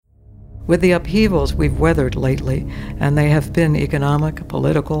With the upheavals we've weathered lately, and they have been economic,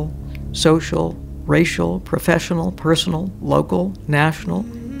 political, social, racial, professional, personal, local, national,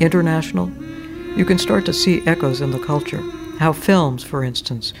 international, you can start to see echoes in the culture. How films, for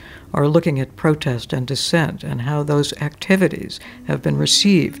instance, are looking at protest and dissent and how those activities have been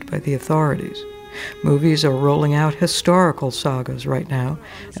received by the authorities. Movies are rolling out historical sagas right now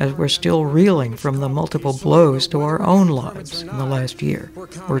as we're still reeling from the multiple blows to our own lives in the last year,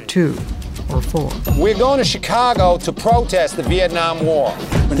 or 2, or 4. We're going to Chicago to protest the Vietnam War.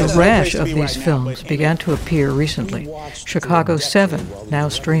 The rash of these films began to appear recently. Chicago 7, now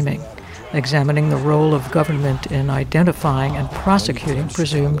streaming, examining the role of government in identifying and prosecuting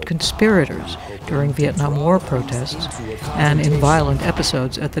presumed conspirators during Vietnam War protests and in violent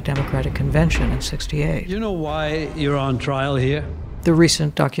episodes at the Democratic Convention in '68. You know why you're on trial here? The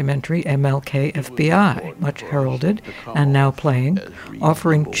recent documentary MLK FBI, much heralded and now playing,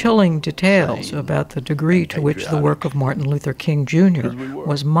 offering chilling details about the degree to which the work of Martin Luther King Jr.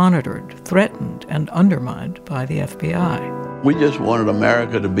 was monitored, threatened, and undermined by the FBI. We just wanted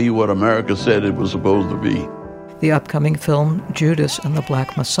America to be what America said it was supposed to be. The upcoming film Judas and the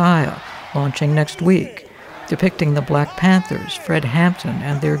Black Messiah, launching next week, depicting the Black Panthers, Fred Hampton,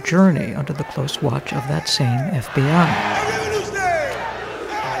 and their journey under the close watch of that same FBI.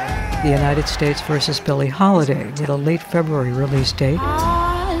 The United States versus Billie Holiday, with a late February release date,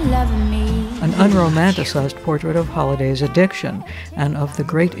 an unromanticized portrait of Holiday's addiction and of the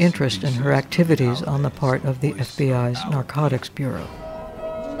great interest in her activities on the part of the FBI's Narcotics Bureau.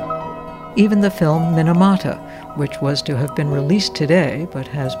 Even the film Minamata, which was to have been released today but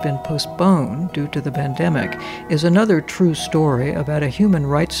has been postponed due to the pandemic, is another true story about a human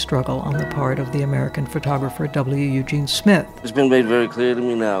rights struggle on the part of the American photographer W. Eugene Smith. It's been made very clear to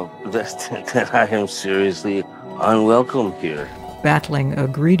me now that I am seriously unwelcome here. Battling a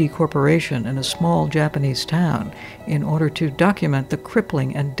greedy corporation in a small Japanese town in order to document the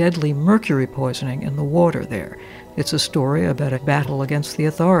crippling and deadly mercury poisoning in the water there. It's a story about a battle against the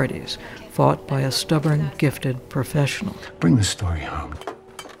authorities, fought by a stubborn, gifted professional. Bring the story home.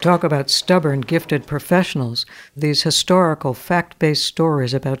 Talk about stubborn, gifted professionals. These historical, fact-based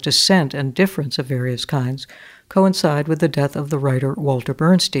stories about dissent and difference of various kinds coincide with the death of the writer Walter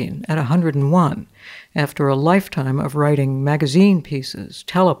Bernstein at 101, after a lifetime of writing magazine pieces,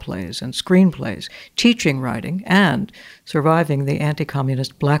 teleplays, and screenplays, teaching writing, and surviving the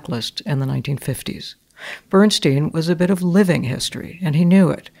anti-communist blacklist in the 1950s. Bernstein was a bit of living history, and he knew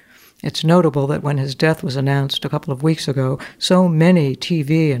it. It's notable that when his death was announced a couple of weeks ago, so many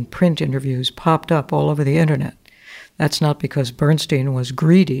TV and print interviews popped up all over the internet. That's not because Bernstein was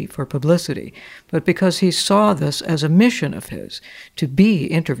greedy for publicity, but because he saw this as a mission of his, to be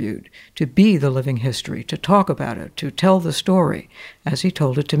interviewed, to be the living history, to talk about it, to tell the story, as he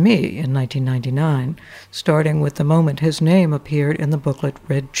told it to me in 1999, starting with the moment his name appeared in the booklet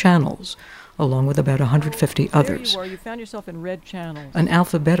Red Channels, along with about 150 others. There you are. You found yourself in Red Channels. An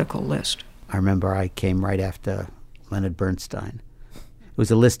alphabetical list. I remember I came right after Leonard Bernstein. It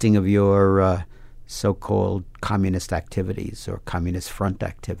was a listing of your so-called communist activities or Communist Front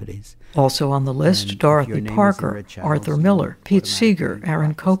activities. Also on the list, Dorothy Parker, Arthur Miller, Pete Seeger,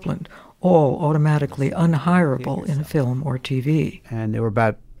 Aaron Copland, all automatically unhireable in film or TV. And there were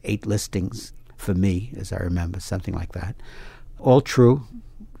about 8 listings for me, as I remember, something like that. All true.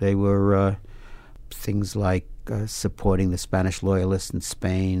 They were things like supporting the Spanish loyalists in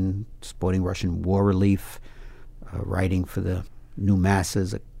Spain, supporting Russian war relief, writing for the New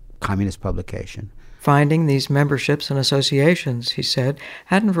Masses, a communist publication. Finding these memberships and associations, he said,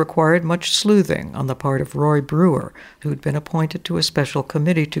 hadn't required much sleuthing on the part of Roy Brewer, who'd been appointed to a special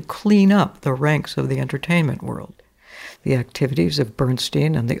committee to clean up the ranks of the entertainment world. The activities of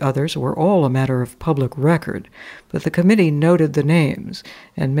Bernstein and the others were all a matter of public record, but the committee noted the names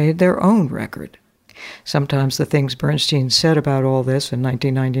and made their own record. Sometimes the things Bernstein said about all this in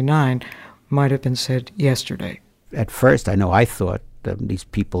 1999 might have been said yesterday. At first, I know I thought these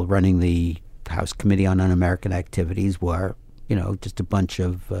people running the House Committee on Un-American Activities were, just a bunch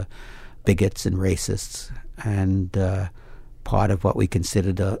of bigots and racists and part of what we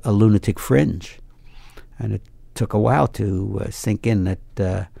considered a lunatic fringe. And it took a while to sink in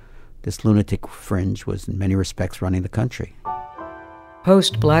that this lunatic fringe was in many respects running the country.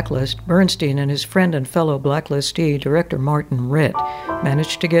 Post-Blacklist, Bernstein and his friend and fellow Blacklistee, director Martin Ritt,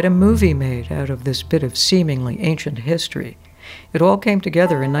 managed to get a movie made out of this bit of seemingly ancient history. It all came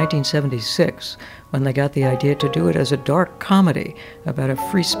together in 1976 when they got the idea to do it as a dark comedy about a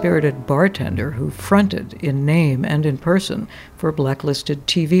free-spirited bartender who fronted in name and in person for blacklisted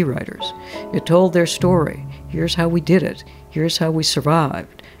TV writers. It told their story. Here's how we did it. Here's how we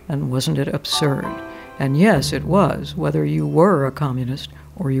survived. And wasn't it absurd? And yes, it was, whether you were a communist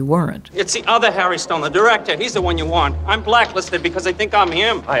or you weren't. It's the other Harry Stone, the director. He's the one you want. I'm blacklisted because they think I'm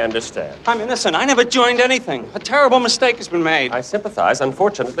him. I understand. I'm innocent. I never joined anything. A terrible mistake has been made. I sympathize.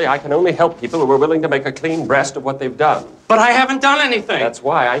 Unfortunately, I can only help people who are willing to make a clean breast of what they've done. But I haven't done anything. That's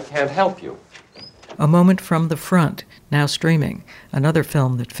why I can't help you. A Moment from the Front, now streaming, another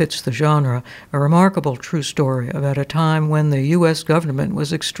film that fits the genre, a remarkable true story about a time when the U.S. government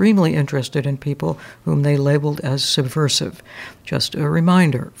was extremely interested in people whom they labeled as subversive. Just a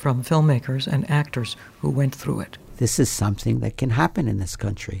reminder from filmmakers and actors who went through it. This is something that can happen in this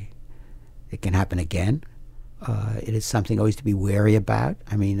country. It can happen again. It is something always to be wary about.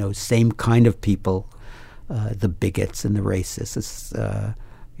 I mean, those same kind of people, the bigots and the racists,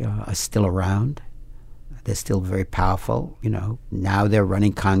 are still around. They're still very powerful. Now they're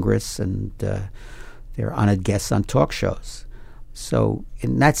running Congress and they're honored guests on talk shows. So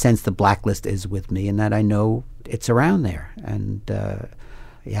in that sense, the blacklist is with me, in that I know it's around there, and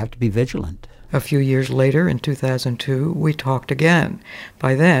you have to be vigilant. A few years later, in 2002, we talked again.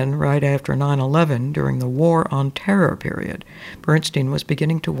 By then, right after 9/11, during the War on Terror period, Bernstein was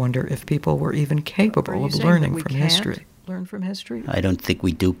beginning to wonder if people were even capable of learning from history. Learn from history? I don't think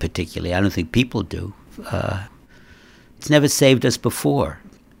we do particularly. I don't think people do. It's never saved us before.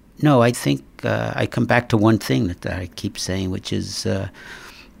 No, I think I come back to one thing that I keep saying, which is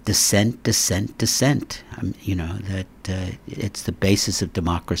dissent, dissent, dissent. That it's the basis of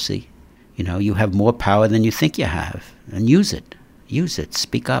democracy. You have more power than you think you have, and use it. Use it.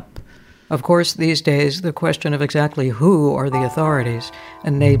 Speak up. Of course, these days, the question of exactly who are the authorities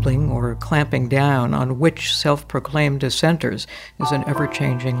enabling or clamping down on which self-proclaimed dissenters is an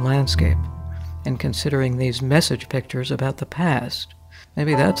ever-changing landscape. And considering these message pictures about the past,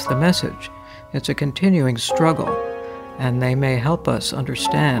 maybe that's the message. It's a continuing struggle, and they may help us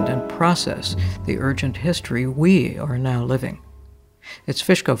understand and process the urgent history we are now living. It's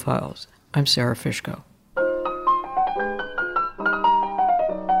Fishko Files. I'm Sarah Fishko.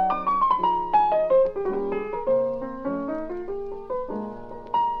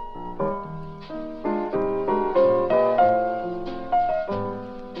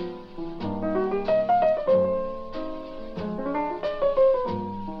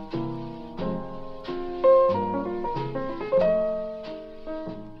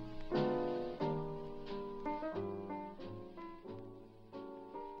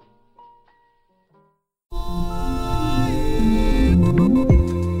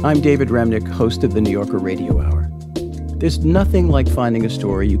 I'm David Remnick, host of the New Yorker Radio Hour. There's nothing like finding a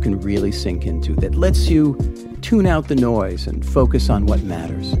story you can really sink into that lets you tune out the noise and focus on what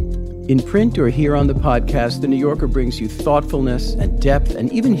matters. In print or here on the podcast, the New Yorker brings you thoughtfulness and depth and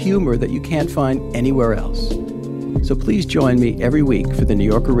even humor that you can't find anywhere else. So please join me every week for the New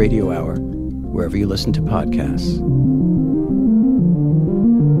Yorker Radio Hour, wherever you listen to podcasts.